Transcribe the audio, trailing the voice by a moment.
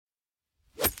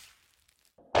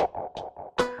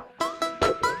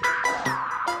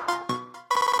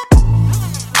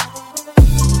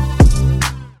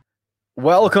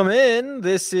Welcome in.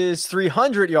 This is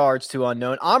 300 Yards to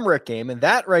Unknown. I'm Rick Game, and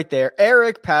that right there,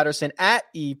 Eric Patterson at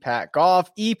ePat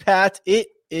Golf. ePat, it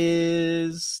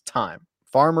is time.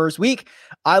 Farmers Week.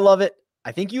 I love it.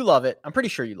 I think you love it. I'm pretty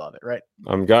sure you love it, right?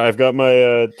 I've got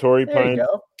my Torrey Pines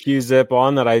Q-Zip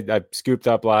on that I scooped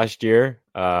up last year.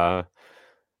 This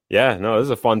is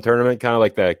a fun tournament, kind of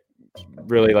like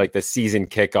the season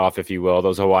kickoff, if you will.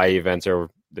 Those Hawaii events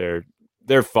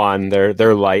they're fun.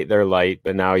 They're light,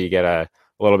 but now you get a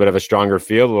little bit of a stronger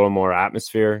field, a little more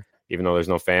atmosphere, even though there's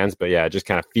no fans. But yeah, it just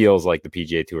kind of feels like the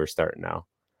PGA Tour is starting now.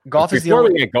 Golf is before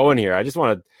we get going here, I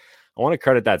want to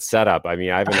credit that setup. I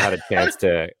mean, I haven't had a chance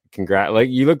to like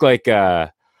you look like I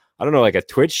don't know, like a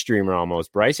Twitch streamer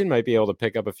almost. Bryson might be able to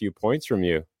pick up a few points from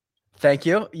you. Thank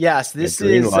you. Yes, this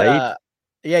is light.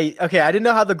 Okay. I didn't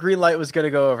know how the green light was going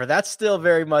to go over. That's still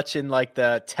very much in like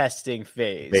the testing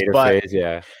phase. Phase,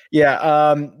 yeah.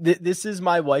 Yeah. This is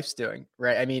my wife's doing,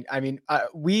 right? I mean,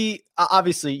 we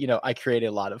obviously, I create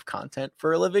a lot of content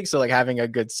for a living. So like having a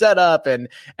good setup and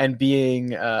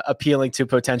being appealing to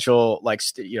potential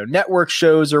network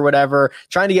shows or whatever,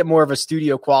 trying to get more of a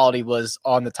studio quality was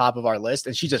on the top of our list,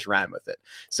 and she just ran with it.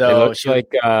 So it looks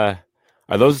like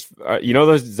are those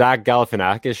those Zach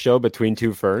Galifianakis show Between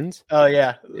Two Ferns? Oh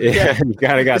yeah. You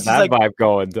kind of got that vibe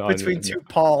going. Between Two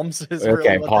Palms.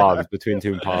 Palms. Between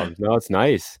Two Palms. No, it's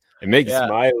nice. It makes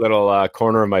my little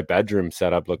corner of my bedroom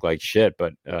setup look like shit,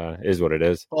 but is what it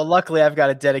is. Well, luckily I've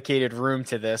got a dedicated room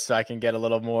to this, so I can get a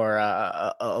little more.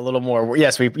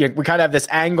 Yes, we kind of have this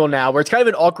angle now where it's kind of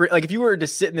an awkward. Like if you were to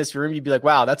sit in this room, you'd be like,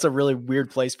 "Wow, that's a really weird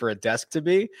place for a desk to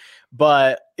be,"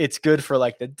 but it's good for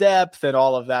like the depth and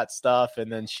all of that stuff.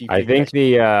 And then she figured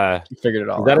it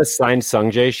all. Is that a signed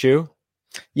Sungjae shoe?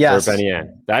 Yes. Or Benny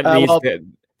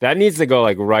That needs to go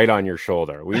like right on your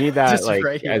shoulder. We need that like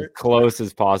right as close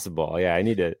as possible. Yeah, I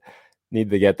need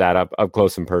to get that up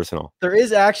close and personal. There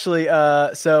is actually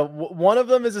one of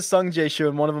them is a Sungjae shoe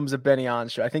and one of them is a Benny On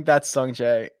shoe. I think that's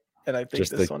Sungjae, and I think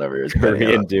just this one over here is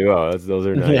Korean duo. Those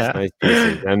are nice, nice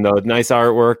pieces. And the nice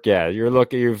artwork. Yeah,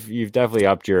 you've definitely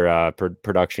upped your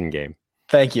production game.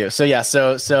 Thank you. So yeah,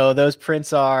 so those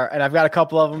prints are, and I've got a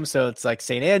couple of them. So it's like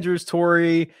St. Andrews,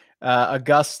 Torrey,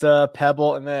 Augusta,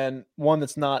 Pebble, and then one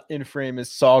that's not in frame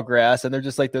is Sawgrass, and they're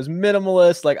just like those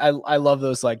minimalist. Like I love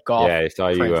those like golf. Yeah, I saw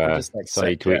you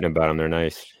tweeting about them. They're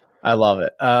nice. I love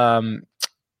it.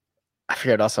 I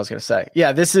forget what else I was gonna say.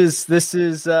 Yeah, this is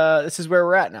where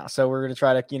we're at now. So we're gonna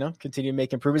try to continue to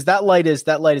make improvements. That light is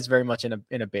very much in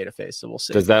a beta phase. So we'll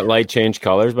see. Does that light change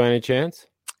colors by any chance?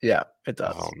 Yeah, it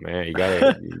does. Oh man,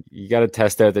 you gotta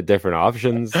test out the different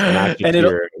options, match it to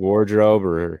your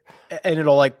wardrobe, and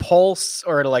it'll like pulse,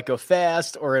 or it'll like go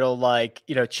fast, or it'll like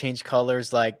change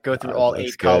colors, like go through all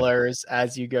 8 colors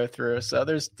as you go through. So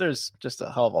there's just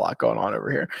a hell of a lot going on over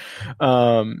here.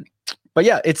 But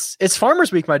yeah, it's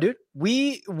Farmers Week, my dude.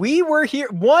 We were here.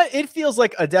 It feels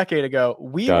like a decade ago.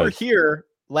 We were here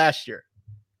last year.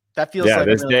 That feels like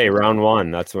this day, round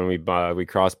 1. That's when we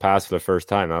crossed paths for the first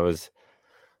time. I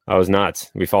was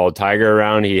nuts. We followed Tiger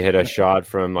around. He hit a shot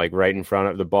from like right in front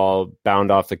of the ball, bound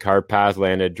off the cart path,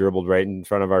 dribbled right in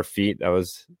front of our feet. That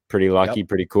was pretty lucky,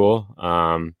 pretty cool.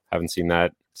 Haven't seen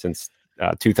that since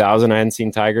 2000. I hadn't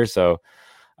seen Tiger. So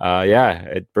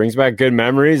it brings back good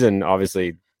memories. And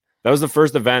obviously that was the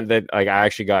first event that like I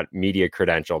actually got media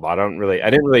credentialed. I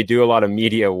didn't really do a lot of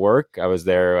media work. I was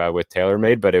there with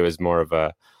TaylorMade, but it was more of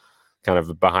a kind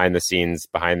of behind the scenes,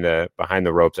 behind the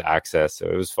ropes access. So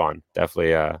it was fun.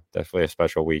 Definitely a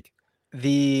special week.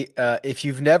 If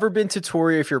you've never been to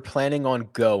Torrey, if you're planning on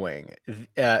going,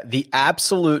 the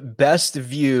absolute best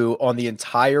view on the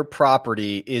entire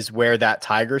property is where that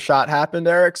Tiger shot happened,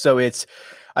 Eric. So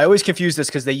I always confuse this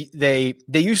because they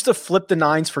used to flip the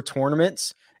 9s for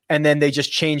tournaments, and then they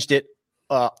just changed it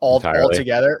all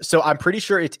together. So I'm pretty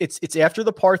sure it's after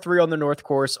the par 3 on the north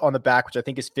course on the back, which I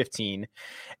think is 15,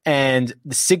 and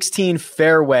the 16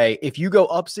 fairway. If you go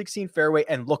up 16 fairway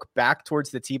and look back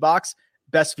towards the tee box,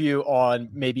 best view on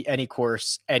maybe any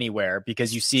course anywhere,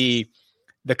 because you see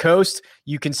the coast,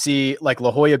 you can see like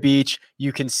La Jolla Beach,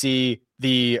 you can see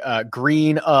the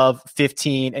green of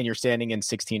 15, and you're standing in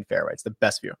 16 fairway. It's the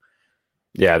best view.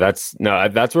 Yeah, that's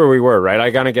where we were, right?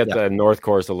 I kind of get the north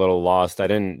course a little lost. I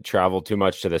didn't travel too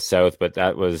much to the south, but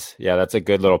that's a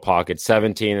good little pocket.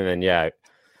 17, and then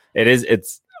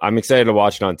I'm excited to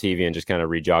watch it on TV and just kind of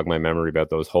re-jog my memory about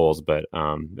those holes. But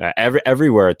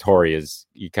everywhere at Torrey is,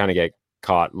 you kind of get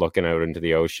caught looking out into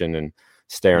the ocean and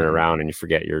staring around, and you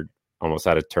forget you're almost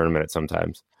at a tournament at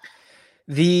sometimes.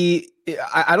 I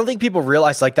don't think people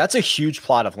realize, like, that's a huge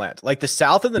plot of land. Like the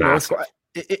south and the north.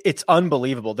 It's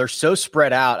unbelievable. They're so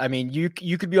spread out. I mean, you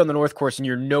could be on the North Course and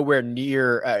you're nowhere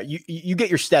near. You get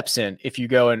your steps in if you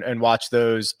go and watch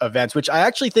those events. Which I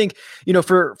actually think,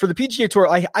 for the PGA Tour,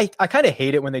 I kind of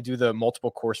hate it when they do the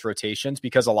multiple course rotations,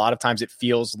 because a lot of times it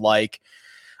feels like,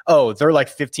 oh, they're like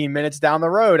 15 minutes down the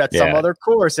road at some other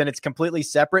course, and it's completely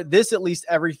separate. This, at least,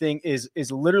 everything is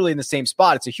literally in the same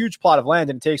spot. It's a huge plot of land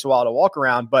and it takes a while to walk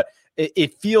around, but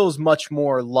it feels much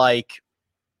more like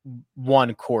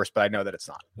one course, but I know that it's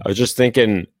not. I was just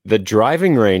thinking the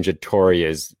driving range at Torrey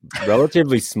is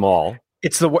relatively small.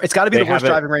 It's got to be the worst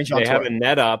driving range on tour. They have a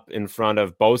net up in front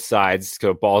of both sides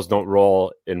so balls don't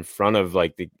roll in front of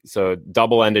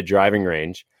double-ended driving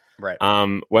range. Right.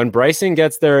 When Bryson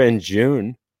gets there in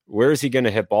June, where is he going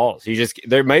to hit balls?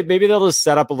 Maybe they'll just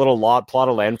set up a little plot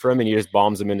of land for him and he just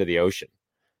bombs them into the ocean.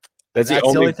 That's the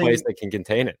only place that can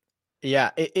contain it.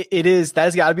 Yeah, it is. That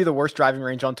has got to be the worst driving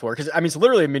range on tour, because I mean, it's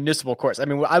literally a municipal course. I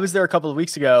mean, I was there a couple of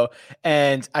weeks ago,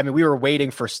 and I mean, we were waiting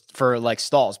for like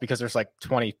stalls, because there's like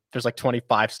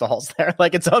 25 stalls there.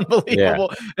 Like, it's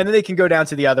unbelievable. Yeah. And then they can go down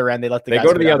to the other end. They guys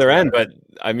go to the other end, but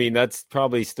I mean, that's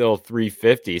probably still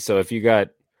 350. So if you got,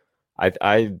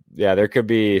 there could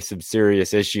be some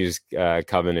serious issues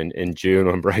coming in June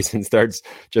when Bryson starts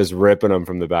just ripping them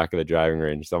from the back of the driving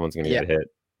range. Someone's going to get hit.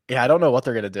 Yeah, I don't know what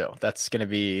they're going to do. That's going to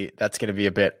be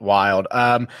a bit wild.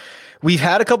 We've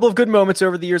had a couple of good moments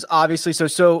over the years, obviously.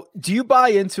 So do you buy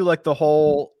into like the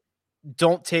whole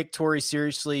don't take Torrey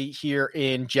seriously here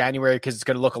in January because it's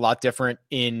going to look a lot different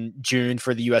in June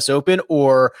for the US Open,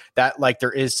 or that like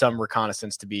there is some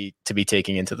reconnaissance to be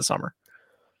taking into the summer?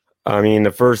 I mean,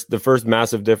 the first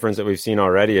massive difference that we've seen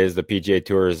already is the PGA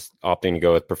Tour is opting to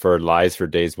go with preferred lies for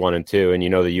days 1 and 2, and the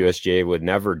USGA would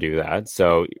never do that.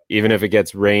 So even if it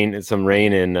gets some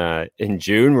rain in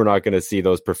June, we're not going to see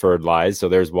those preferred lies. So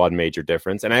there's one major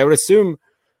difference, and I would assume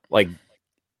like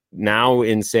now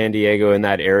in San Diego in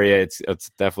that area,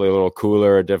 it's definitely a little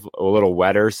cooler, a little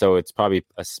wetter, so it's probably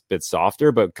a bit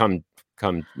softer. But come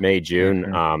May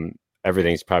June,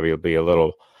 everything's probably will be a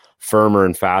little firmer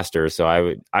and faster. So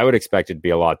I would expect it to be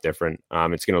a lot different.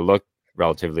 It's going to look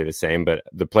relatively the same, but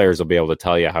the players will be able to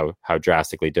tell you how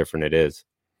drastically different it is.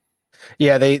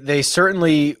 Yeah, they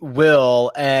certainly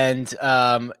will. And,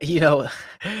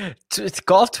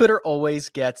 golf Twitter always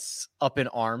gets up in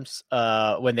arms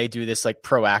when they do this like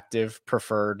proactive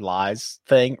preferred lies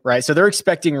thing, right? So they're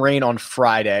expecting rain on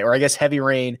Friday, or I guess heavy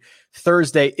rain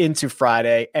Thursday into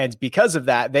Friday. And because of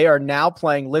that, they are now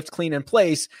playing Lift Clean in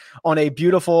Place on a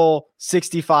beautiful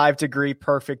 65-degree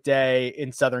perfect day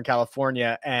in Southern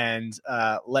California. And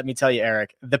let me tell you,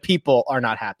 Eric, the people are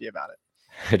not happy about it.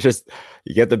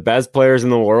 You get the best players in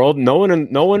the world. No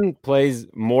one plays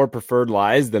more preferred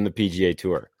lies than the PGA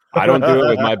Tour. I don't do it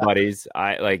with my buddies.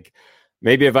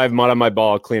 Maybe if I have mud on my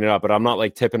ball, I'll clean it up, but I'm not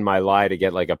like tipping my lie to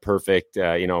get like a perfect,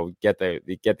 get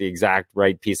the exact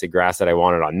right piece of grass that I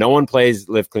want it on. No one plays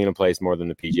Lift Clean in Place more than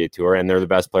the PGA Tour, and they're the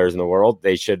best players in the world.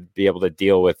 They should be able to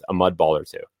deal with a mud ball or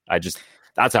two.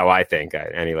 That's how I think,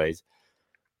 anyways.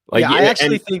 Like, yeah, I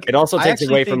actually think it also takes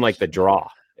away from like the draw.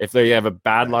 If they have a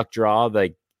bad luck draw,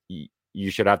 like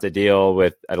you should have to deal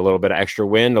with a little bit of extra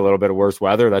wind, a little bit of worse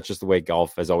weather. That's just the way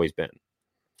golf has always been.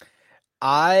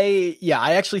 I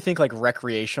actually think like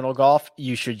recreational golf,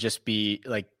 you should just be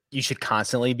like, you should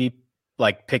constantly be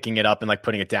like picking it up and like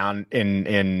putting it down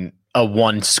in a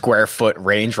 1 square foot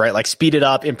range, right? Like speed it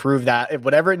up, improve that,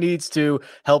 whatever it needs to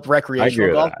help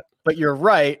recreational golf. But you're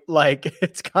right. Like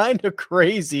it's kind of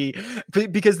crazy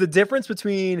because the difference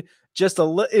between just a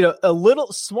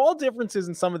little small differences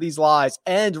in some of these lies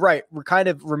and we're kind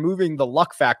of removing the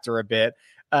luck factor a bit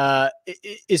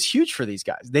is huge for these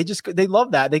guys. They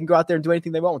love that. They can go out there and do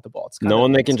anything they want with the ball.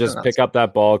 They can just pick up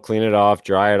that ball, clean it off,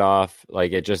 dry it off.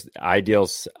 Like it just ideal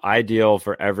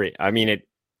for it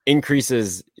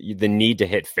increases the need to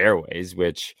hit fairways,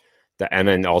 and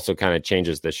then also kind of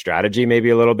changes the strategy maybe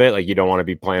a little bit. Like you don't want to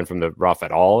be playing from the rough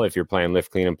at all. If you're playing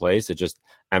Lift Clean in Place, it just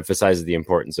emphasizes the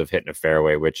importance of hitting a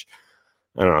fairway, which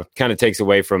I don't know, kind of takes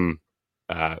away from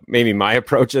maybe my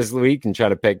approach this week and try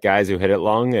to pick guys who hit it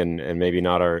long and maybe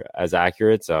not are as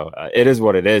accurate. So it is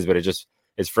what it is, but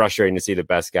it's frustrating to see the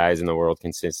best guys in the world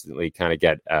consistently kind of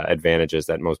get advantages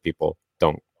that most people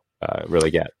don't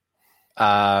really get.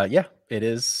 Yeah, it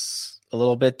is a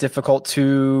little bit difficult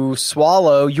to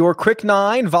swallow. Your Quick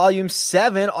 9, Volume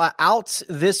 7, out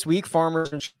this week,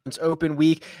 Farmers Insurance Open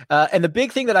Week. And the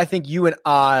big thing that I think you and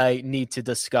I need to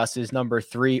discuss is number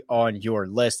 3 on your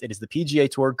list. It is the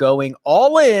PGA Tour going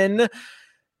all in,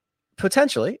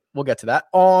 potentially, we'll get to that,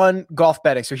 on golf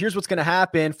betting. So here's what's going to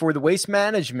happen for the Waste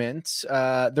Management.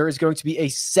 There is going to be a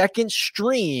second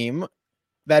stream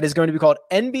that is going to be called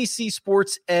NBC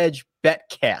Sports Edge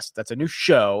Betcast. That's a new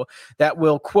show that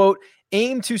will, quote,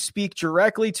 aim to speak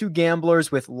directly to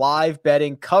gamblers with live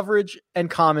betting coverage and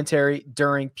commentary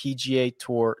during PGA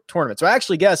Tour tournaments. So I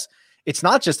actually guess it's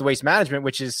not just the Waste Management,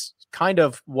 which is kind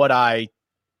of what I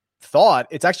thought.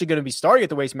 It's actually going to be starting at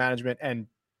the Waste Management and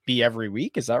be every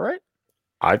week. Is that right?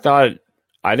 I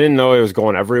didn't know it was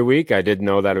going every week. I did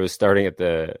know that it was starting at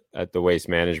the Waste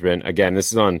Management. Again,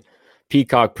 this is on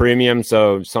Peacock Premium,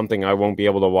 so something I won't be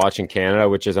able to watch in Canada,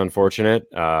 which is unfortunate.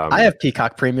 I have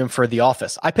Peacock Premium for The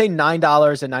Office. I pay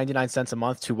 $9.99 a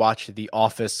month to watch The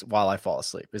Office while I fall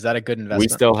asleep. Is that a good investment?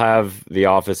 We still have The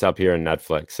Office up here in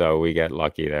Netflix, so we get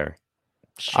lucky there.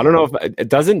 Sure. I don't know if it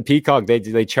doesn't Peacock.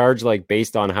 They charge like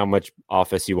based on how much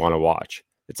Office you want to watch.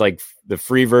 It's like the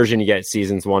free version, you get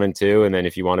seasons 1 and 2, and then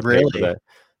if you want to pay for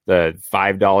the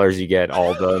 $5, you get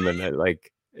all of them, and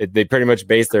they pretty much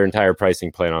base their entire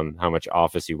pricing plan on how much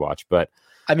Office you watch. But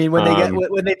I mean, when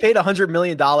they paid $100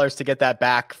 million to get that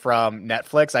back from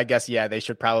Netflix, I guess they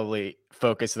should probably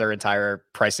focus their entire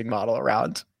pricing model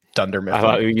around Dunder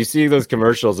Mifflin. You see those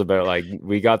commercials about like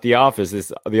we got The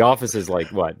Office. The Office is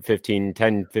like what 10,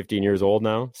 15 years old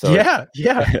now. So yeah,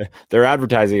 they're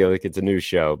advertising it like it's a new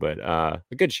show, but a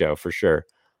good show for sure.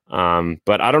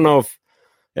 But I don't know if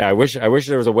I wish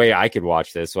there was a way I could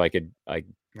watch this so I could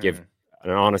give an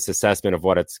honest assessment of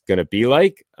what it's going to be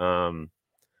like. I'm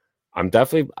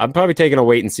probably taking a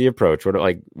wait and see approach.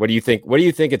 What do you think? What do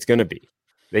you think it's going to be?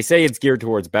 They say it's geared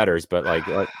towards bettors, but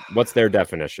what's their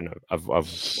definition of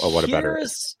what a bettor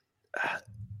is?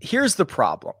 Here's the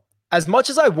problem. As much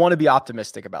as I want to be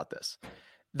optimistic about this,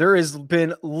 there has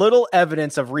been little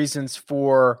evidence of reasons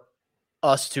for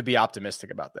us to be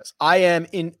optimistic about this. I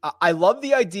love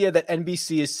the idea that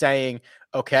NBC is saying,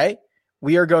 okay,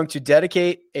 we are going to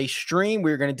dedicate a stream.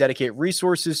 We're going to dedicate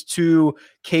resources to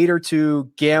cater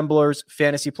to gamblers,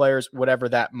 fantasy players, whatever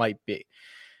that might be.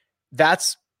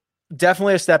 That's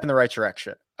definitely a step in the right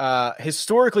direction.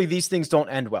 Historically, these things don't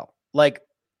end well. Like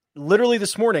literally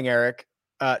this morning, Eric,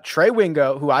 Trey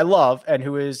Wingo, who I love and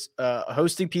who is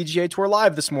hosting PGA Tour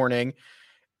Live this morning,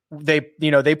 they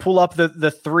pull up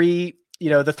the three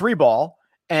ball.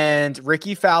 And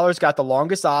Ricky Fowler's got the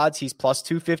longest odds. He's plus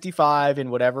 255 and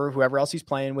whoever else he's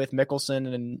playing with,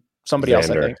 Mickelson and somebody else,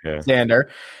 I think, Xander.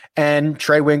 And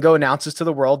Trey Wingo announces to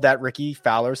the world that Ricky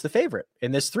Fowler's the favorite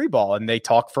in this 3-ball. And they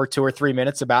talk for 2 or 3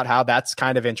 minutes about how that's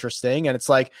kind of interesting. And it's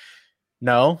like,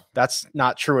 no, that's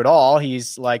not true at all.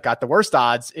 He's like got the worst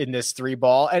odds in this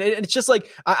 3-ball. And it's just like,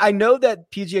 I know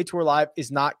that PGA Tour Live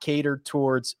is not catered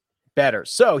towards better.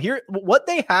 So here, what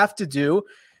they have to do,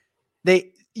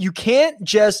 you can't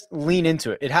just lean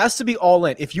into it. It has to be all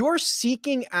in. If you are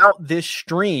seeking out this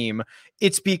stream,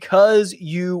 it's because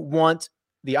you want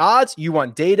the odds, you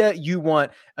want data, you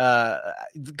want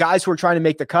guys who are trying to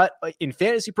make the cut in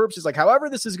fantasy purposes. Like however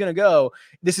this is going to go,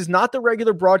 this is not the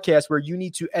regular broadcast where you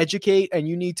need to educate and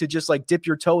you need to just like dip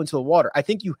your toe into the water. I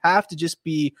think you have to just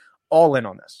be all in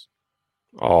on this.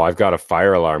 Oh, I've got a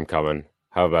fire alarm coming.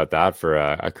 How about that for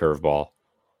a curveball?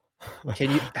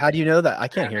 How do you know that? I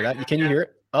can't hear that. Can you hear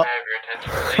it? Oh. I have your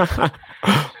attention, please.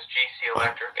 This is GC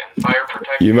Electric and Fire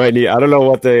Protection. You might need. I don't know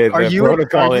what the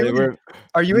protocol is.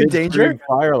 Are you in danger?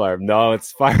 Fire alarm. No,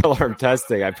 it's fire alarm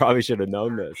testing. I probably should have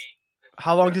known this.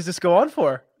 How long does this go on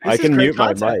for? I can mute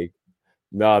my mic.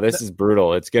 No, this is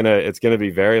brutal. It's gonna be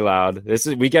very loud.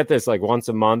 We get this like once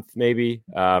a month, maybe,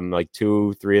 like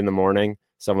 2, 3 in the morning.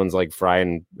 Someone's like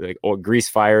frying grease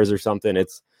fires or something.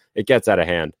 It gets out of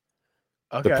hand.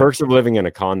 Okay. The perks of living in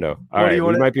a condo. All right,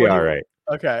 we might be all right.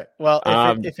 Okay. Well,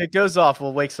 if it goes off,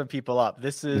 we'll wake some people up.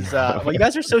 This is well, you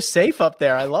guys are so safe up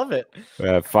there. I love it.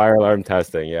 Fire alarm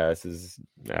testing. Yeah, this is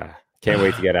can't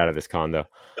wait to get out of this condo.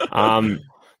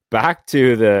 Back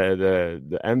to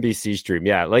the NBC stream.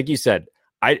 Yeah, like you said,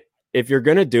 if you're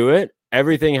gonna do it,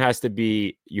 everything you have to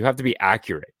be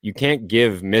accurate. You can't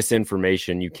give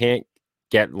misinformation. You can't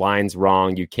get lines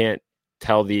wrong. You can't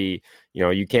tell you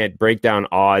can't break down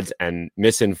odds and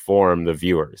misinform the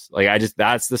viewers.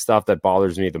 That's the stuff that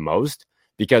bothers me the most,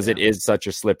 because it is such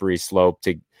a slippery slope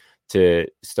to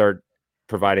start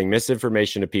providing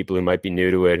misinformation to people who might be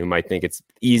new to it, who might think it's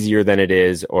easier than it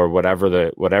is, or whatever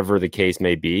the case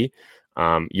may be.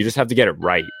 You just have to get it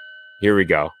right. Here we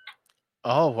go.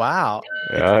 Oh, wow.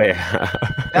 Oh yeah.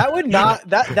 That would not,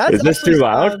 that's is this too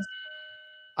loud?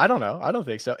 I don't know. I don't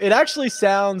think so. It actually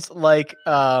sounds like,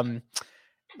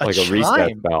 like a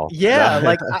reset bell. Yeah,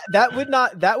 like that would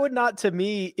not to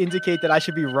me indicate that I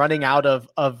should be running out of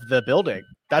the building.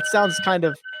 That sounds kind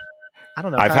of, I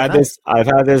don't know. I've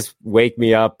had this wake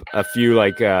me up a few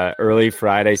early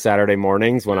Friday, Saturday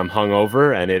mornings when I'm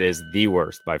hungover, and it is the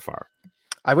worst by far.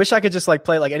 I wish I could just like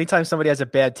play like anytime somebody has a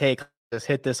bad take, just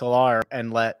hit this alarm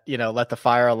and let the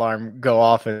fire alarm go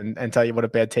off and tell you what a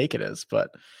bad take it is.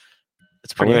 But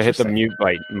it's I'm pretty gonna hit the interesting.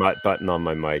 mute button on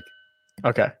my mic.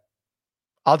 Okay.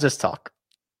 I'll just talk.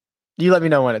 You let me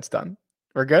know when it's done.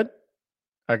 We're good?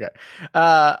 Okay.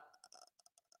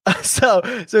 So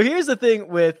here's the thing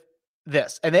with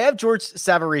this, and they have George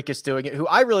Savaricas doing it, who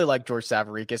I really like George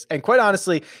Savaricas. And quite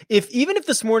honestly, even if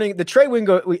this morning, the Trey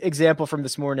Wingo example from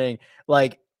this morning,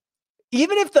 like,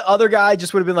 even if the other guy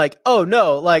just would have been like, oh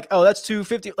no, like, oh, that's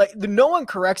 250, like no one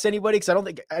corrects anybody because I don't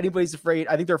think anybody's afraid.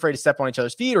 I think they're afraid to step on each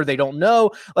other's feet or they don't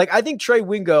know. Like, I think Trey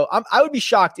Wingo, I would be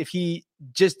shocked if he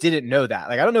just didn't know that.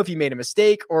 Like, I don't know if he made a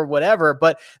mistake or whatever,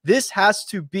 but this has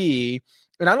to be,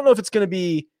 and I don't know if it's going to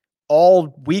be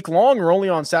all week long or only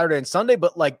on Saturday and Sunday,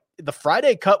 but like the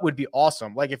Friday cut would be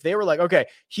awesome. Like if they were like, okay,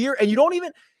 here, and you don't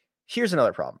even, here's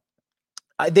another problem.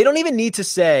 They don't even need to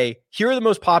say, here are the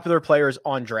most popular players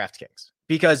on DraftKings,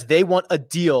 because they want a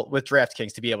deal with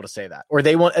DraftKings to be able to say that, or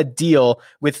they want a deal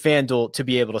with FanDuel to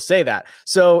be able to say that.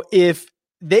 So if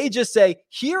they just say,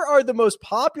 here are the most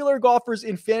popular golfers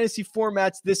in fantasy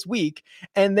formats this week,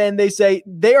 and then they say,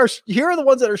 here are the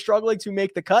ones that are struggling to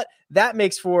make the cut, that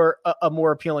makes for a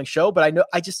more appealing show. But I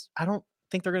don't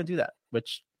think they're going to do that,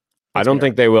 which I don't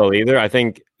think they will either. I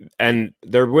think, and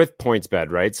they're with PointsBet,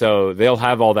 right? So they'll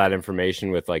have all that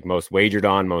information with like most wagered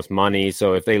on, most money.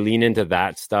 So if they lean into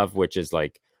that stuff, which is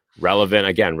like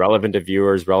relevant to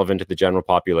viewers, relevant to the general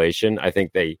population, I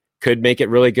think they could make it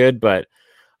really good. But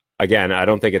again, I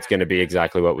don't think it's going to be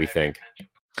exactly what we think.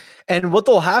 And what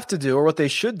they'll have to do, or what they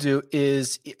should do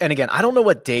is, and again, I don't know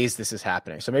what days this is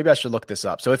happening, so maybe I should look this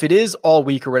up. So if it is all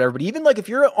week or whatever, but even like if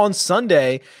you're on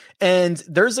Sunday and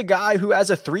there's a guy who has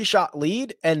a 3-shot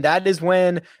lead, and that is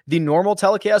when the normal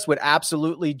telecast would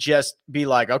absolutely just be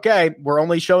like, okay, we're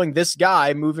only showing this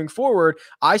guy moving forward.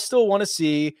 I still want to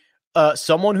see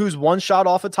someone who's 1 shot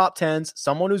off of top 10s,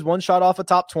 someone who's 1 shot off of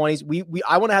top 20s.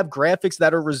 I want to have graphics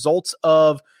that are results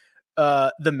of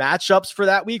the matchups for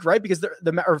that week, right? Because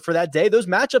or for that day, those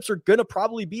matchups are going to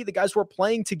probably be the guys who are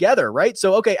playing together, right?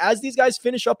 So, okay, as these guys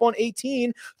finish up on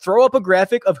 18, throw up a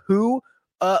graphic of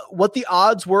what the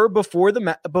odds were before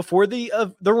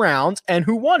the rounds and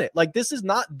who won it. Like, this is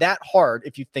not that hard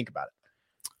if you think about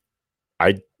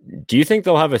it. Do you think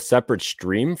they'll have a separate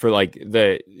stream for like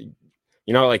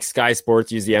like Sky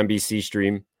Sports use the NBC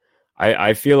stream?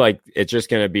 I feel like it's just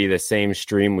going to be the same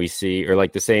stream we see, or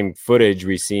like the same footage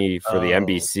we see for the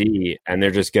NBC, and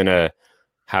they're just going to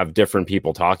have different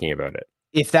people talking about it.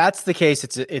 If that's the case,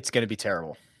 it's going to be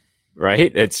terrible.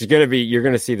 Right? It's going to be, you're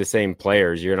going to see the same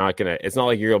players. You're not going to, it's not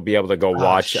like you're going to be able to go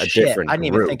watch a different I didn't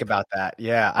even think about that.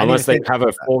 Yeah. Unless they have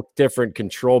a full different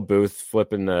control booth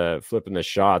flipping the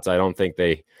shots. I don't think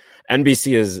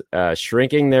NBC is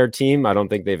shrinking their team. I don't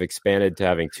think they've expanded to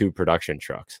having 2 production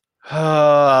trucks. Oh,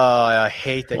 I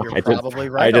hate that you're probably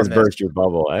right. I just burst your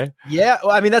bubble, eh? Yeah, well,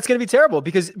 I mean, that's going to be terrible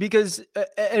because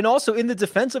and also in the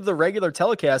defense of the regular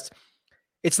telecast,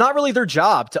 it's not really their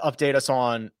job to update us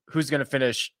on who's going to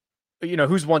finish,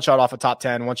 who's 1 shot off a top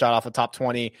 10, 1 shot off a top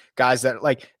 20, guys that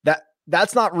like that.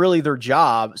 That's not really their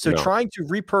job. So trying to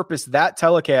repurpose that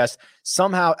telecast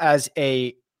somehow as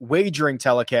a wagering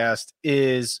telecast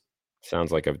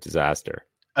sounds like a disaster.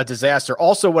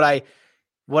 Also, what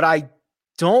I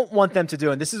don't want them to do,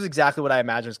 and this is exactly what I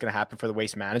imagine is going to happen for the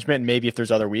Waste Management, and maybe if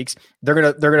there's other weeks,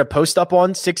 they're gonna post up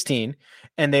on 16,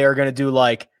 and they are going to do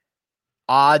like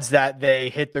odds that they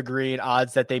hit the green,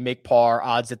 odds that they make par,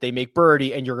 odds that they make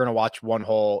birdie, and you're going to watch one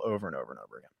hole over and over and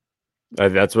over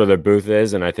again. That's where their booth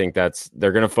is, and I think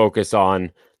they're going to focus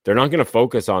on. They're not going to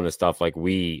focus on the stuff like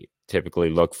we typically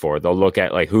look for. They'll look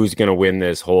at like who's going to win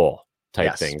this hole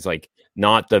type things, like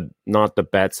not the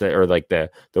bets that are like the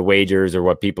wagers or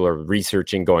what people are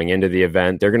researching going into the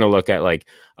event. They're going to look at like,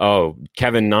 oh,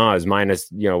 Kevin Na is minus,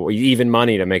 even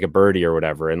money to make a birdie or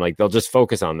whatever. And like, they'll just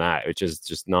focus on that, which is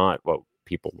just not what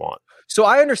people want. So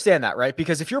I understand that, right?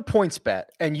 Because if you're PointsBet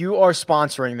and you are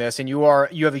sponsoring this and you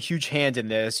have a huge hand in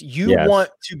this, you want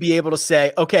to be able to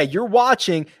say, okay, you're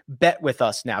watching, bet with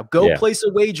us now. Go place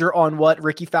a wager on what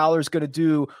Ricky Fowler is going to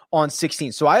do on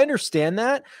 16. So I understand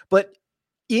that, but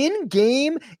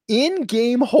in-game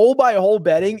hole by hole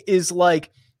betting is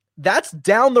like, that's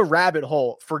down the rabbit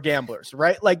hole for gamblers,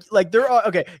 right? Like there are,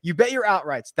 okay, you bet your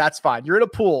outrights. That's fine. You're in a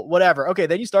pool, whatever. Okay.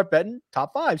 Then you start betting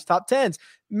top 5s, top 10s,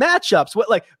 matchups,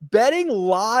 betting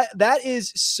that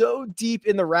is so deep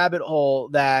in the rabbit hole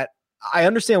that I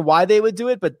understand why they would do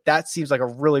it, but that seems like a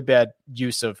really bad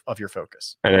use of your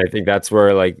focus. And I think that's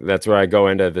where I go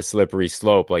into the slippery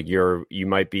slope. Like you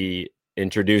might be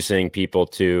introducing people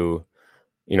to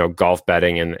golf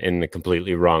betting in the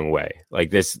completely wrong way.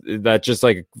 Like that just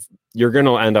like you're going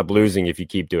to end up losing if you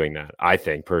keep doing that. I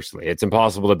think personally, it's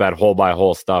impossible to bet hole by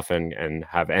hole stuff and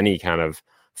have any kind of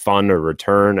fun or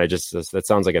return. That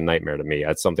sounds like a nightmare to me.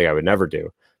 That's something I would never do,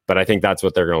 but I think that's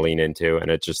what they're going to lean into.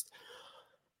 And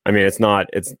it's not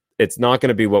going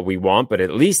to be what we want, but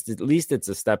at least it's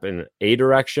a step in a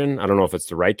direction. I don't know if it's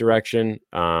the right direction.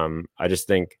 I just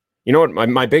think, what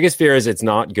my biggest fear is it's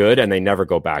not good and they never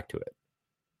go back to it.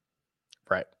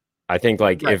 Right. I think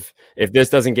if this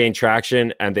doesn't gain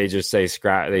traction and they just say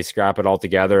scrap it all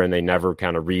together and they never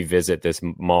kind of revisit this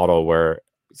model where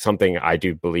something I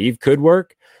do believe could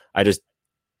work. I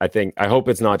hope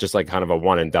it's not just like kind of a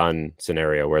one and done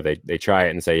scenario where they try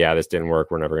it and say, yeah, this didn't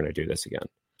work. We're never going to do this again.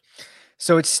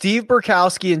 So it's Steve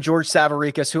Burkowski and George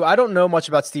Savarikas, who I don't know much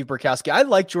about Steve Burkowski. I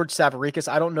like George Savarikas.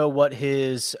 I don't know what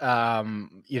his,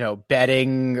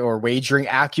 betting or wagering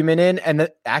acumen is.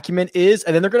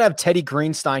 And then they're going to have Teddy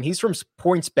Greenstein. He's from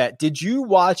PointsBet. Did you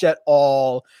watch at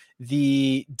all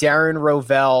the Darren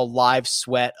Rovell live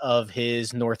sweat of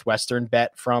his Northwestern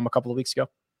bet from a couple of weeks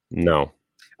ago? No.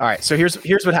 All right. So here's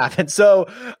what happened. So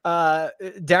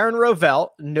Darren Rovell,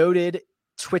 noted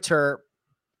Twitter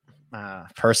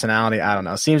personality, I don't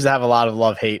know, seems to have a lot of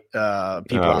love-hate people out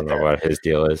there. I don't know what his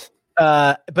deal is.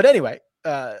 But anyway,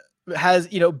 has,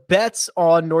 bets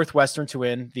on Northwestern to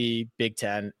win the Big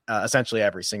Ten essentially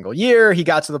every single year. He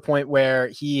got to the point where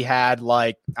he had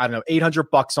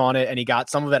 $800 on it, and he got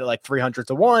some of it at like 300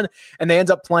 to 1, and they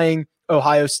end up playing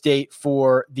Ohio State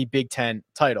for the Big Ten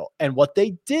title. And what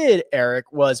they did,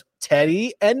 Eric, was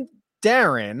Teddy and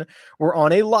Darren were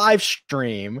on a live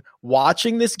stream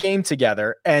watching this game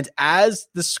together. And as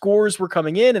the scores were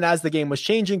coming in and as the game was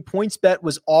changing, PointsBet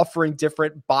was offering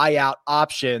different buyout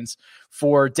options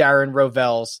for Darren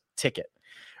Rovell's ticket,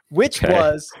 which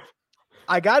was,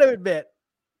 I got to admit,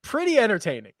 pretty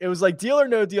entertaining. It was like Deal or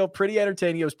No Deal, pretty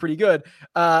entertaining. It was pretty good.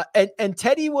 And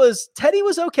Teddy was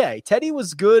okay. Teddy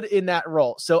was good in that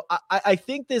role. So I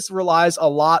think this relies a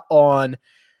lot on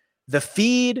the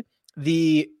feed,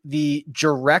 the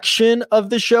direction of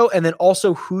the show, and then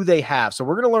also who they have. So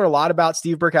we're going to learn a lot about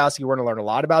Steve Burkowski. We're going to learn a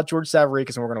lot about George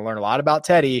Savarikas, and we're going to learn a lot about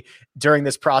Teddy during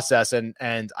this process. And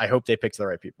I hope they picked the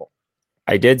right people.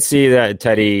 I did see that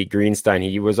Teddy Greenstein,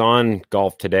 he was on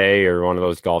Golf Today or one of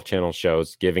those Golf Channel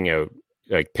shows giving out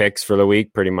like picks for the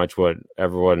week, pretty much what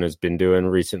everyone has been doing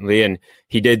recently. And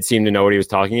he did seem to know what he was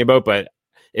talking about. But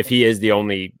if he is the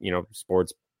only,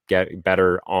 sports get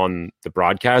better on the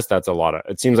broadcast,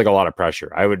 it seems like a lot of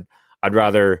pressure. I'd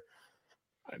rather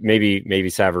maybe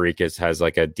Savarikas has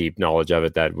like a deep knowledge of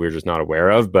it that we're just not aware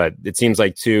of, but it seems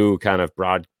like two kind of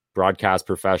broadcast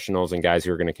professionals and guys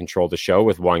who are going to control the show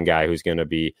with one guy who's going to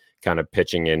be kind of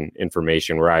pitching in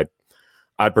information, where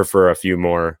I'd prefer a few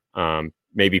more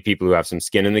maybe people who have some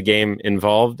skin in the game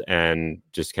involved and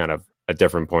just kind of a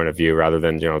different point of view rather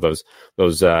than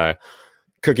those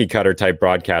cookie cutter type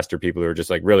broadcaster people who are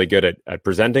just like really good at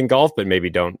presenting golf, but maybe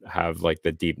don't have like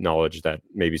the deep knowledge that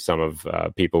maybe some of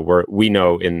people we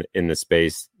know in the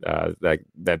space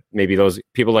that maybe those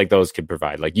people like those could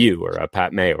provide, like you or a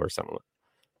Pat Mayo or someone.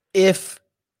 If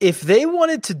they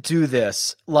wanted to do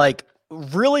this, like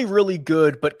really, really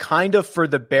good, but kind of for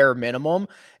the bare minimum,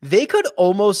 they could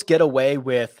almost get away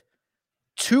with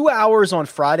 2 hours on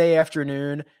Friday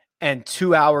afternoon and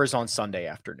 2 hours on Sunday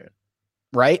afternoon.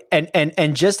 Right.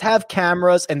 And just have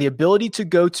cameras and the ability to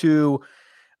go to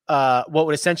what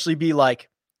would essentially be like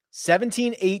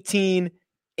 17, 18,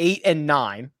 8, and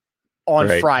 9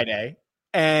 on Friday,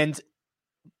 and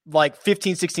like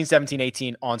 15, 16, 17,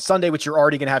 18 on Sunday, which you're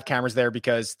already going to have cameras there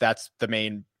because that's the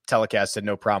main telecast and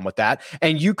no problem with that.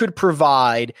 And you could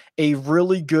provide a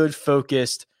really good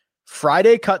focused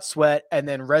Friday cut sweat and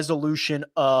then resolution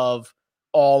of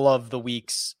all of the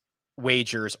week's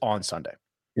wagers on Sunday.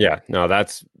 Yeah, no,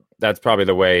 that's probably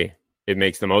the way it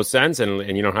makes the most sense.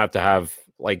 And you don't have to have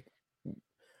like,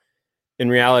 in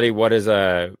reality, what's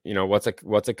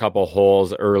a couple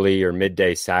holes early or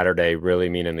midday Saturday really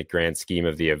mean in the grand scheme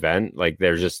of the event? Like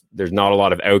there's not a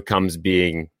lot of outcomes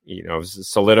being,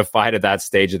 solidified at that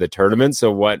stage of the tournament.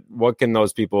 So what can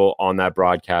those people on that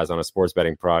broadcast, on a sports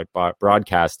betting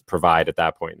broadcast, provide at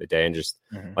that point in the day? And just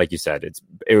like you said,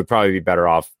 it would probably be better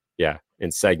off,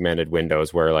 in segmented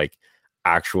windows where like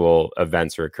actual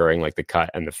events are occurring, like the cut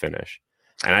and the finish.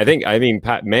 And I mean,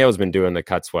 Pat Mayo's been doing the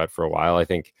cut sweat for a while. I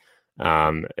think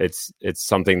it's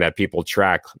something that people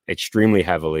track extremely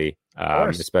heavily,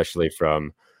 especially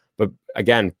but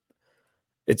again,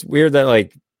 it's weird that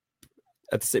like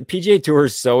PGA Tour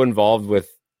is so involved with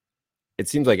it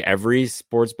seems like every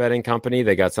sports betting company,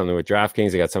 they got something with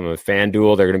DraftKings, they got something with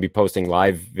FanDuel. They're going to be posting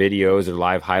live videos or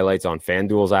live highlights on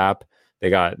FanDuel's app.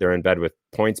 They're in bed with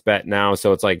PointsBet now.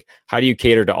 So it's like, how do you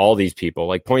cater to all these people?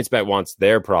 Like PointsBet wants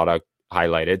their product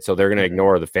highlighted, so they're going to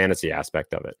ignore the fantasy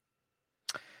aspect of it.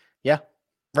 Yeah,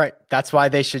 right. That's why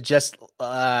they should just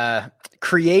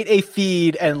create a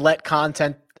feed and let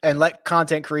content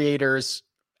creators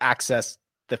access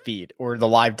the feed or the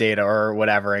live data or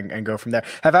whatever and go from there.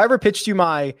 Have I ever pitched you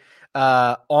my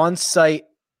on-site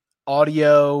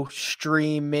audio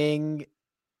streaming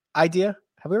idea?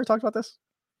 Have we ever talked about this?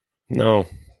 No.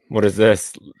 What is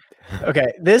this?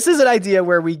 Okay. This is an idea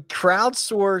where we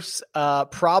crowdsource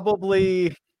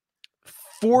probably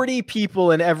 40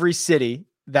 people in every city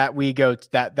that we go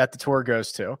to, that the tour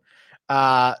goes to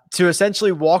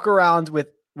essentially walk around with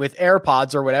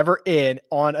AirPods or whatever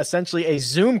on essentially a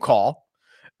Zoom call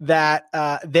that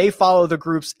they follow the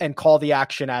groups and call the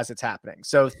action as it's happening.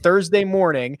 So Thursday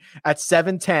morning at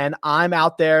 7:10, I'm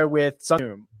out there with some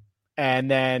Zoom.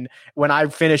 And then when I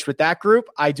finish with that group,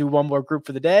 I do one more group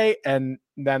for the day, and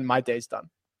then my day's done.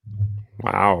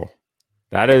 Wow.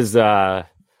 That is,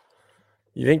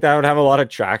 you think that would have a lot of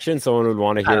traction? Someone would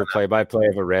want to hear play-by-play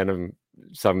of a random,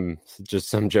 some Joe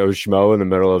Schmo in the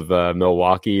middle of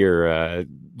Milwaukee or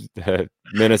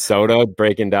Minnesota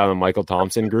breaking down a Michael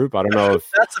Thompson group. I don't know if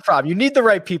that's the problem. You need the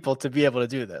right people to be able to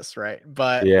do this, right?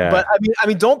 But I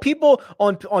mean, don't people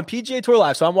on PGA Tour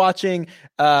Live? So I'm watching,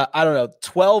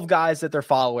 12 guys that they're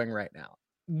following right now.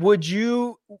 Would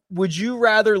you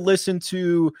rather listen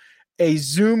to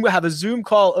have a Zoom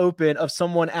call open of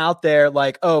someone out there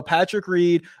like, oh, Patrick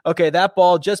Reed, okay, that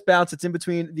ball just bounced. It's in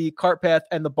between the cart path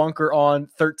and the bunker on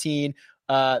 13.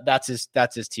 That's his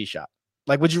tee shot.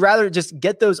 Like, would you rather just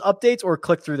get those updates or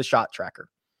click through the shot tracker?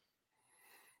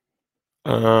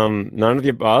 None of the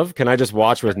above. Can I just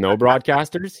watch with no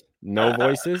broadcasters, no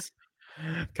voices?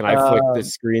 Can I flick the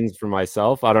screens for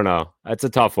myself? I don't know. That's a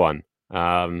tough one.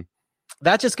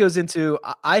 That just goes into,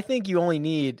 I think you only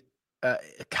need,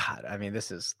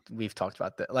 we've talked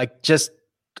about that. Like just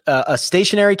a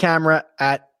stationary camera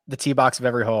at the tee box of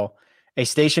every hole, a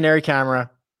stationary camera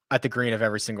at the green of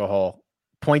every single hole,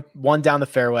 point one down the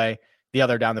fairway, the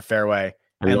other down the fairway,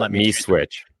 and let me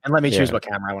switch. And let me choose what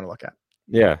camera I want to look at.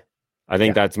 Yeah. I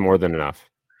think that's more than enough.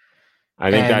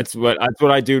 I think that's what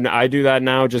I do. I do that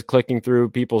now, just clicking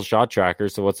through people's shot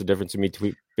trackers. So what's the difference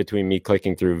between me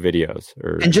clicking through videos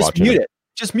and just mute it?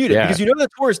 Just mute it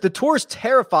because the tour's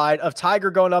terrified of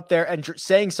Tiger going up there and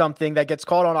saying something that gets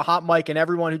caught on a hot mic, and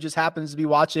everyone who just happens to be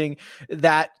watching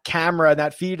that camera and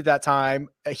that feed at that time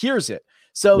hears it.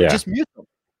 So just mute them.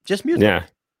 Just mute them. Yeah.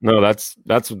 No, that's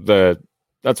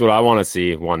what I want to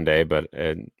see one day. But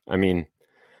I mean,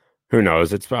 who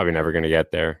knows? It's probably never going to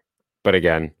get there. But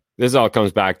again, this all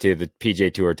comes back to the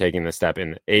PGA Tour taking the step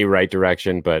in a right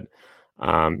direction. But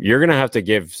you're going to have to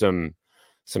give some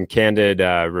candid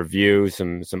review,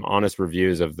 some honest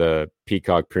reviews of the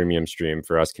Peacock Premium stream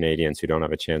for us Canadians who don't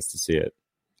have a chance to see it.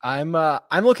 I'm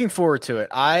looking forward to it.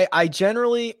 I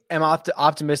generally am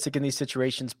optimistic in these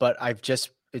situations, but it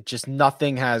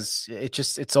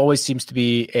always seems to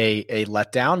be a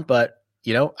letdown. But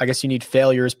I guess you need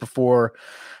failures before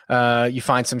you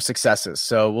find some successes.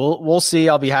 So we'll see.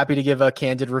 I'll be happy to give a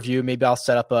candid review. Maybe I'll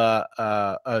set up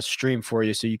a stream for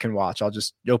you so you can watch. I'll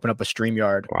just open up a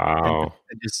StreamYard. Wow.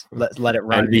 And just let it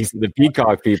run. And the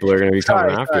Peacock people are going to be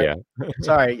coming after you.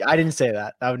 Sorry, I didn't say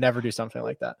that. I would never do something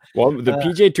like that. Well, the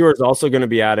PGA Tour is also going to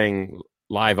be adding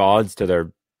live odds to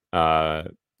their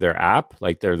app,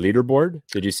 like their leaderboard.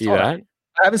 Did you see that?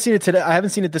 I haven't seen it today. I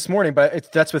haven't seen it this morning,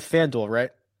 but that's with FanDuel,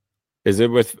 right? Is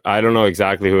it with? I don't know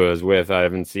exactly who it was with. I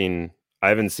haven't seen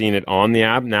it on the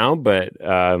app now, but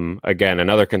again,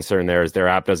 another concern there is their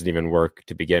app doesn't even work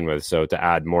to begin with. So to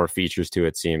add more features to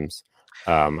it seems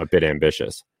a bit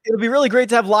ambitious. It'll be really great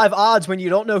to have live odds when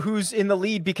you don't know who's in the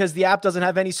lead because the app doesn't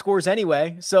have any scores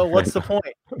anyway. So what's the point?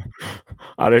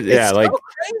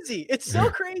 Crazy. It's so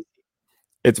crazy.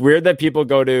 It's weird that people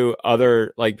go to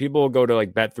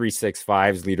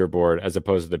Bet365's leaderboard as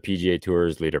opposed to the PGA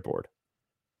Tour's leaderboard.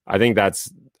 I think that's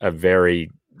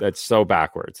so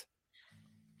backwards.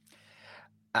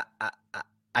 I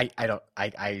don't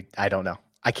know.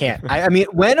 I can't. I mean,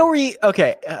 when are we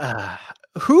okay?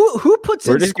 Who puts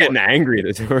We're in just scores? getting angry.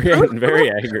 We're getting very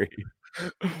angry.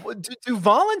 Do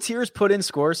volunteers put in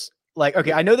scores? Like,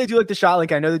 okay, I know they do like the shot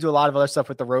link. I know they do a lot of other stuff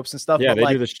with the ropes and stuff. Yeah, but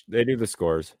they do the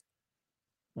scores.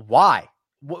 Why?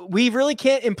 We really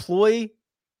can't employ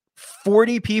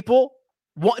 40 people.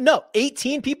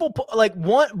 18 people. Like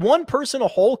one person a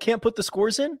hole can't put the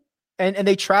scores in, and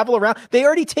they travel around. They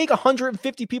already take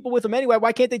 150 people with them anyway.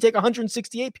 Why can't they take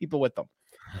 168 people with them?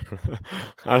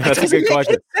 That's a good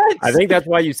question. I think that's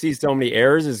why you see so many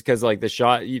errors is because like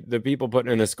the people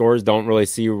putting in the scores don't really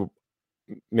see.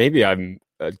 Maybe I'm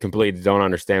completely don't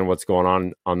understand what's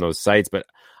going on those sites, but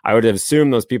I would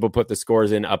assume those people put the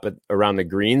scores in around the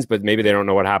greens, but maybe they don't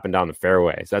know what happened down the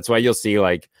fairway. So that's why you'll see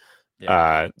like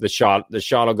the shot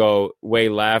will go way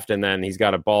left, and then he's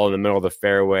got a ball in the middle of the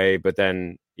fairway, but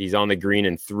then he's on the green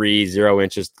in 0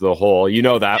 inches to the hole. You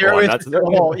know that one. That's the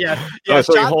hole. Yeah.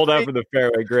 So he hold out for the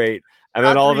fairway. Great. And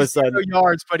then all of a sudden, 0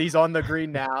 yards, but he's on the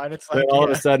green now, and it's like all of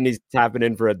a sudden he's tapping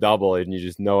in for a double, and you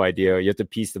just no idea. You have to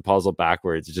piece the puzzle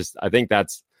backwards. I think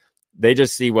they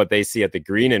just see what they see at the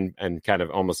green and kind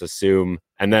of almost assume,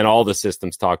 and then all the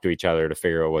systems talk to each other to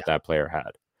figure out what that player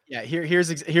had. Yeah, here's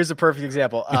a perfect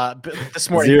example. This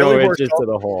morning, 0 inches to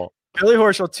the hole. Billy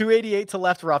Horschel, 288 to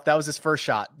left rough. That was his first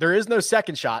shot. There is no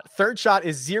second shot. Third shot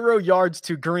is 0 yards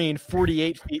to green,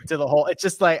 48 feet to the hole. It's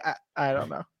just like, I don't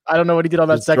know. I don't know what he did on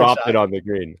that second shot. Dropped it on the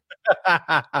green.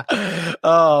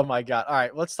 Oh my God. All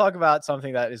right. Let's talk about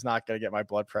something that is not going to get my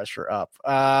blood pressure up.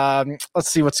 Let's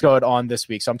see what's going on this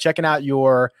week. So I'm checking out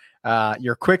your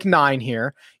quick 9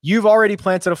 here. You've already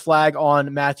planted a flag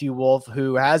on Matthew Wolff,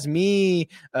 who has me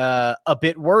a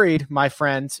bit worried, my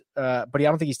friend. But I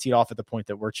don't think he's teed off at the point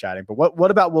that we're chatting. But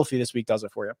what about Wolfie this week does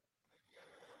it for you?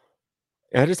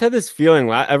 I just had this feeling.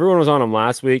 Everyone was on him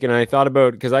last week, and I thought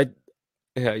about because I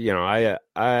have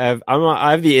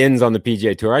the ins on the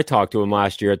PGA Tour. I talked to him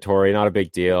last year at Torrey, not a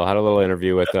big deal. Had a little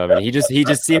interview with him, and he just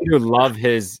seemed to love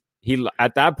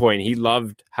at that point he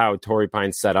loved how Torrey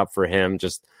Pines set up for him.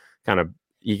 Just kind of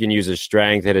he can use his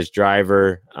strength, hit his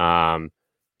driver,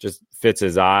 just fits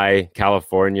his eye.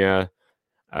 California,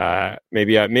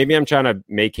 maybe I'm trying to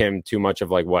make him too much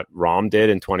of like what Rahm did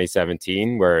in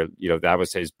 2017, where that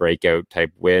was his breakout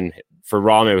type win. For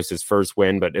Rahm, it was his first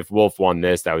win, but if Wolff won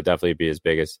this, that would definitely be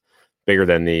bigger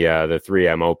than the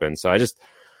 3M Open. So it just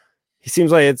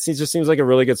seems like a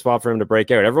really good spot for him to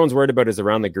break out. Everyone's worried about his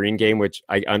around the green game, which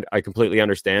I completely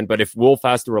understand. But if Wolff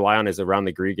has to rely on his around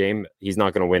the green game, he's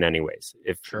not going to win anyways.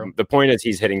 The point is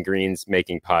he's hitting greens,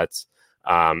 making putts.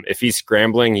 If he's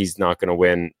scrambling, he's not going to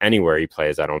win anywhere he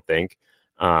plays, I don't think.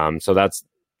 So that's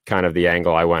kind of the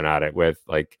angle I went at it with.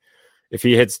 Like, if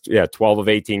he hits 12 of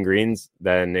 18 greens,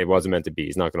 then it wasn't meant to be.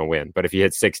 He's not going to win. But if he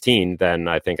hits 16, then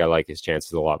I think I like his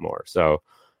chances a lot more. So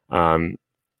I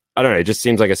don't know. It just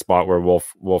seems like a spot where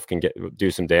Wolff can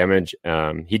do some damage.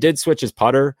 He did switch his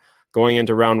putter going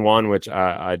into round 1, which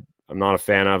I'm not a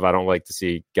fan of. I don't like to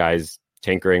see guys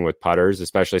tinkering with putters,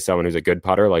 especially someone who's a good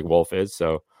putter like Wolff is.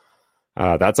 So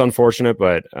that's unfortunate,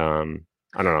 but I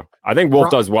don't know. I think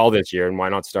Wolff does well this year, and why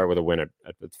not start with a win at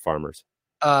the Farmers?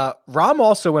 Rahm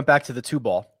also went back to the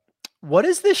 2-ball. What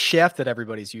is this shaft that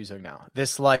everybody's using now?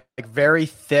 This like very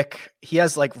thick. He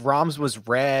has like Rahm's was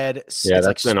red. Yeah,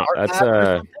 that's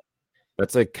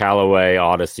a Callaway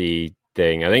Odyssey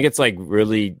thing. I think it's like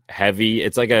really heavy.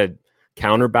 It's like a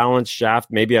counterbalance shaft.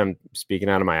 Maybe I'm speaking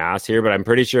out of my ass here, but I'm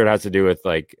pretty sure it has to do with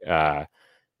like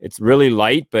it's really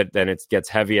light, but then it gets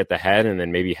heavy at the head and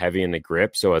then maybe heavy in the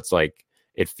grip. So it's like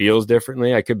it feels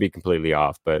differently. I could be completely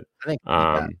off, but I think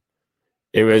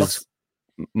it was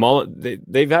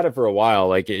they've had it for a while.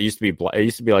 Like it used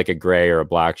to be like a gray or a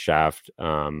black shaft.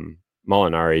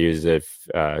 Molinari uses it,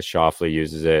 Schauffele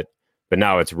uses it, but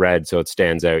now it's red, so it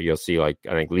stands out. You'll see like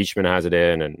I think Leishman has it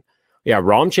in, and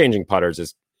Rahm changing putters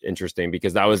is interesting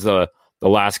because that was the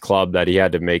last club that he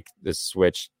had to make this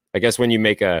switch. I guess when you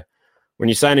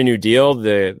sign a new deal,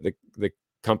 the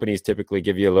companies typically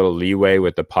give you a little leeway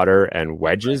with the putter and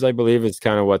wedges. I believe is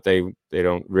kind of what they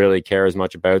don't really care as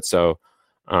much about. So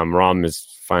Rahm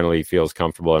finally feels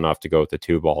comfortable enough to go with the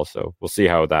 2-ball. So we'll see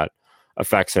how that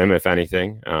affects him, if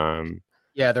anything. They're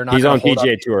not. He's on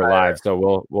PGA Tour Live,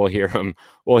 so we'll hear him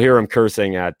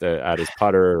cursing at his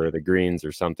putter or the greens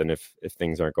or something if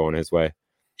things aren't going his way.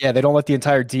 Yeah, they don't let the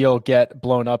entire deal get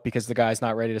blown up because the guy's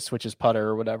not ready to switch his putter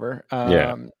or whatever.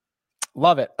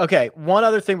 Love it. Okay, one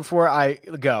other thing before I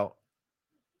go.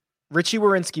 Richie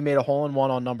Werenski made a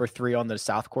hole-in-one on number 3 on the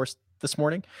South Course this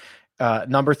morning.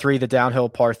 Number 3, the downhill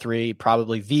par 3,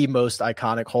 probably the most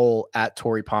iconic hole at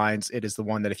Torrey Pines. It is the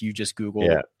one that if you just Google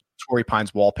Torrey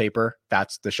Pines wallpaper,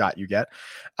 that's the shot you get.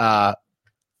 What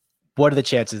are the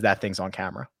chances that thing's on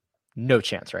camera? No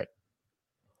chance, right?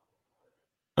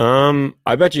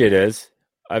 I bet you it is.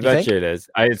 It is.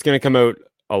 It's going to come out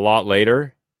a lot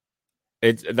later.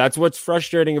 That's what's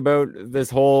frustrating about this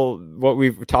whole what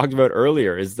we've talked about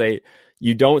earlier is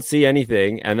you don't see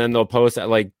anything, and then they'll post at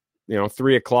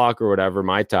 3:00 or whatever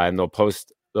my time. They'll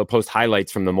post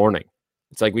highlights from the morning.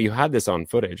 It's like we had this on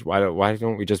footage. Why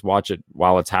don't we just watch it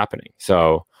while it's happening?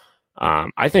 So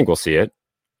I think we'll see it.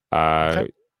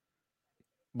 Okay.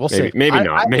 We'll see. Maybe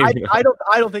not.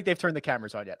 I don't think they've turned the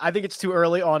cameras on yet. I think it's too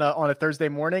early on a Thursday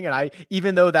morning. And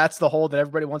even though that's the hole that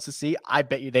everybody wants to see, I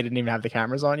bet you they didn't even have the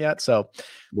cameras on yet. So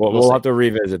we'll have to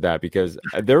revisit that because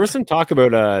there was some talk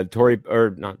about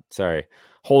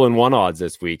hole-in-one odds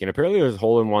this week. And apparently there's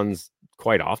hole-in-ones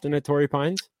quite often at Torrey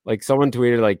Pines. Like someone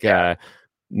tweeted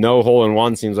no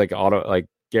hole-in-one seems like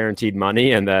guaranteed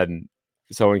money. And then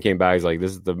someone came back, is like,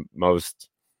 this is the most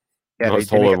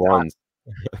hole-in-ones.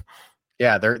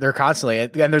 Yeah, they're constantly,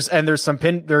 and there's some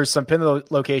pin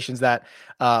locations that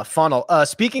funnel.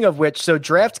 Speaking of which, so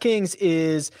DraftKings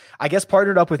is, I guess,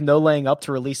 partnered up with No Laying Up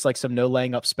to release like some no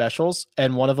laying up specials,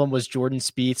 and one of them was Jordan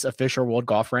Spieth's official world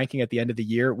golf ranking at the end of the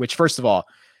year. Which, first of all,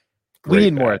 we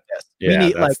need more of this. Yeah, we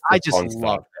need I just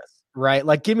love this, right?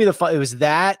 Like, give me the fun. It was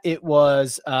that. It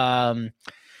was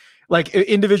like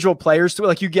individual players to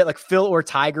like you get like Phil or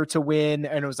Tiger to win,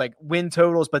 and it was like win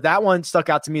totals. But that one stuck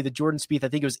out to me. The Jordan Spieth, I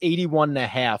think it was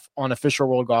 81.5 on official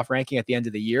world golf ranking at the end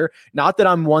of the year. Not that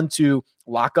I'm one to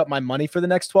lock up my money for the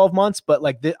next 12 months, but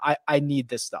like I need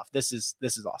this stuff. This is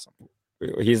awesome.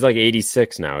 He's like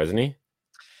 86 now, isn't he?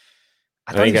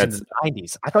 I thought he was in the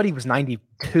 90s. I thought he was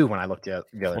 92 when I looked the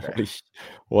other day.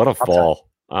 What a fall.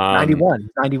 91.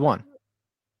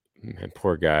 Man,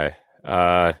 poor guy.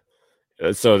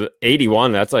 So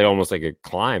 81, that's like almost like a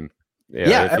climb.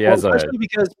 Especially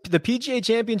because the PGA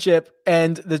Championship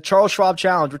and the Charles Schwab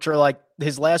Challenge, which are like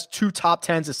his last two top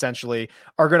 10s essentially,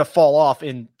 are going to fall off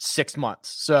in 6 months.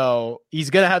 So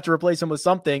he's going to have to replace them with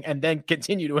something and then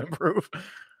continue to improve.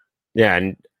 Yeah,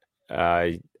 and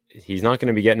he's not going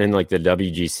to be getting in like the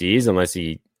WGCs unless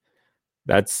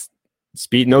that's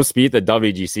speed. No speed. The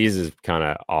WGCs is kind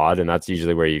of odd, and that's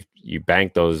usually where you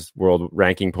bank those world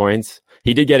ranking points.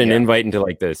 He did get an invite into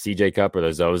like the CJ Cup or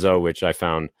the Zozo, which I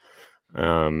found,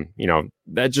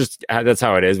 that's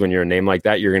how it is when you're a name like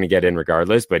that. You're going to get in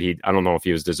regardless. But I don't know if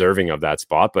he was deserving of that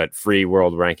spot. But free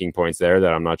world ranking points there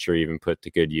that I'm not sure he even put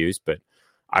to good use. But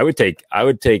I would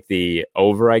take the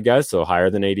over, I guess, so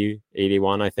higher than 80,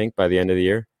 81, I think, by the end of the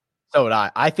year. So would I.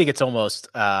 I think it's almost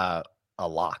a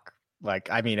lock. Like,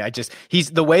 I mean, he's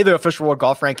the way the official world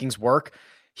golf rankings work.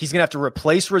 He's going to have to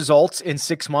replace results in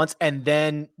 6 months and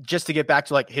then just to get back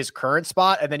to like his current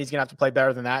spot. And then he's going to have to play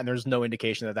better than that. And there's no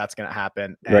indication that that's going to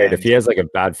happen. Right. If he has like a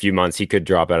bad few months, he could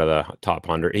drop out of the top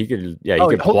 100. He could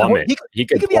plummet. He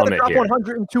could be out of the top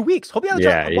 100 in 2 weeks. He'll be out of the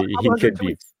top 100 he could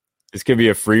be. This could be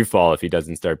a free fall if he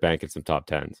doesn't start banking some top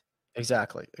 10s.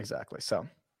 Exactly. So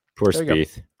poor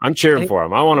Spieth. I'm cheering for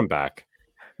him. I want him back.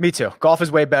 Me too. Golf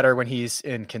is way better when he's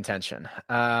in contention.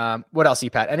 What else,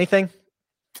 Pat? Anything?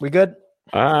 We good?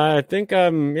 I think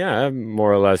I'm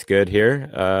more or less good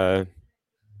here.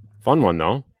 Fun one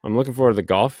though. I'm looking forward to the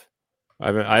golf.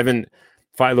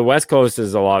 The West Coast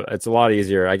is it's a lot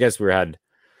easier. I guess we had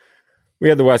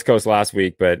the West Coast last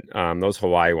week, but those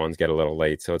Hawaii ones get a little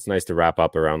late. So it's nice to wrap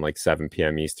up around like 7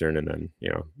 p.m. Eastern and then,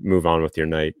 move on with your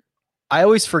night. I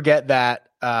always forget that.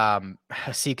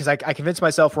 Because I convinced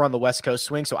myself we're on the West Coast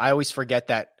swing. So I always forget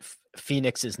that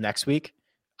Phoenix is next week.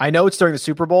 I know it's during the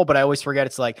Super Bowl, but I always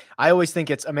forget I always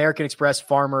think it's American Express,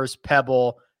 Farmers,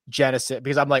 Pebble, Genesis,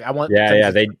 because I'm like, I want.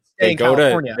 They go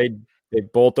California. They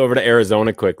bolt over to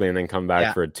Arizona quickly and then come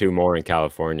back for 2 more in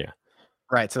California.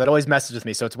 Right. So that always messes with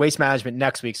me. So it's Waste Management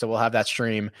next week. So we'll have that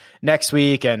stream next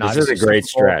week. And this is a great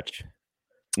stretch.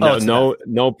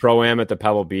 No Pro-Am at the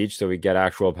Pebble Beach. So we get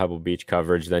actual Pebble Beach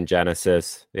coverage. Then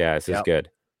Genesis. Yeah, this is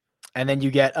good. And then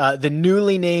you get the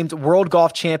newly named World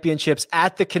Golf Championships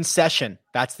at the Concession.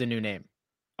 That's the new name.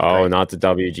 Oh, right. Not the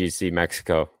WGC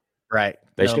Mexico. Right.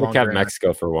 They should have kept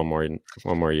Mexico for one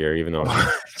more year, even though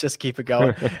just keep it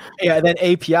going. Yeah. Then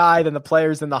API, then the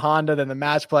Players, then the Honda, then the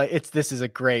Match Play. It's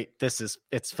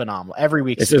phenomenal. Every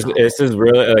week. This is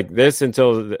really like this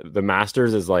until the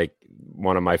Masters is like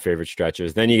one of my favorite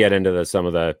stretches. Then you get into some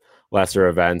of the lesser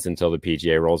events until the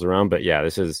PGA rolls around. But yeah,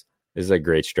 this is a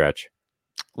great stretch.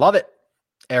 Love it.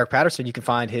 Eric Patterson, you can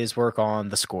find his work on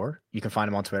The Score. You can find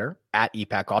him on Twitter at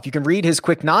EPAT Golf. You can read his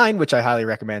Quick 9, which I highly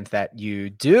recommend that you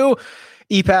do.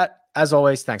 EPAT, as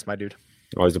always, thanks, my dude.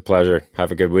 Always a pleasure.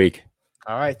 Have a good week.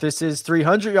 All right. This is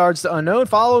 300 Yards to Unknown.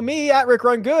 Follow me at Rick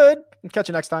Run Good. And catch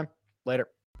you next time. Later.